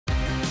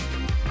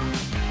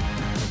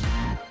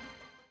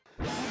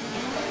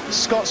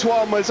Scott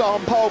Swan was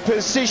on pole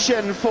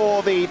position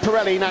for the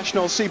Pirelli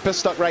National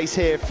Superstock race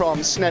here from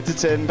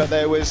Snetterton, but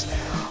there was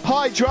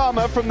high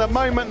drama from the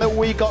moment that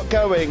we got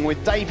going,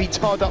 with Davey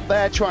Todd up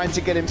there trying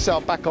to get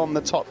himself back on the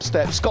top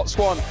step. Scott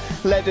Swan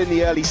led in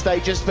the early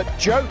stages, but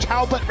Joe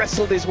Talbot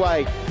wrestled his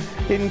way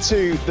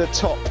into the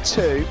top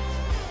two.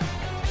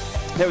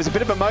 There was a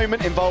bit of a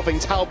moment involving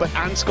Talbot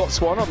and Scott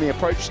Swan on the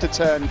approach to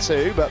turn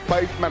two, but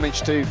both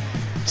managed to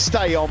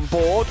stay on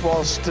board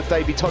whilst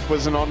Davey Todd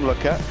was an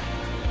onlooker.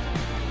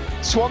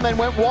 Swan then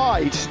went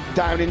wide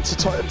down into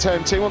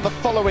turn two on the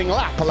following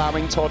lap,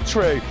 allowing Todd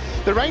through.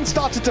 The rain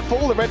started to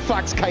fall, the red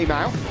flags came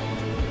out,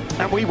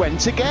 and we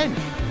went again.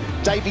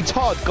 Davey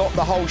Todd got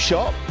the whole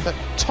shot, but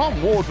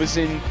Tom Ward was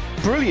in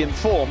brilliant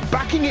form,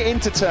 backing it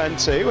into turn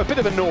two, a bit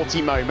of a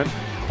naughty moment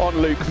on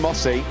Luke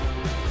Mossey.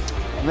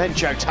 And then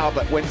Joe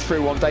Talbot went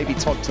through on Davey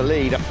Todd to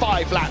lead, a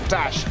 5-lap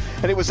dash,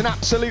 and it was an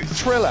absolute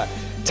thriller.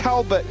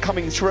 Talbot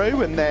coming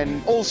through, and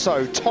then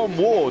also Tom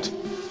Ward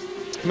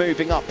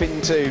moving up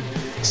into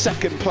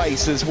second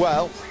place as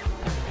well.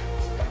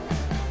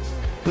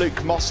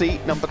 Luke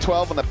Mossey, number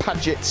 12 on the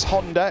Paget's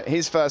Honda,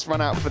 his first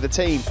run out for the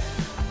team,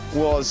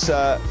 was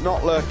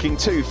not lurking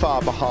too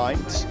far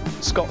behind.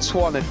 Scott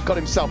Swan had got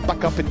himself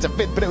back up into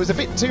fifth, but it was a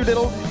bit too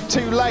little,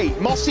 too late.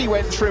 Mossey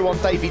went through on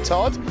Davey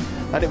Todd,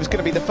 and it was going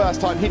to be the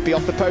first time he'd be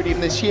off the podium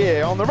this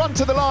year. On the run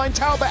to the line,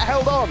 Talbot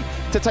held on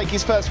to take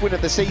his first win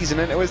of the season,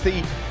 and it was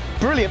the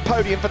brilliant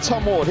podium for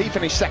Tom Ward. He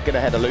finished second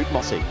ahead of Luke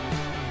Mossey.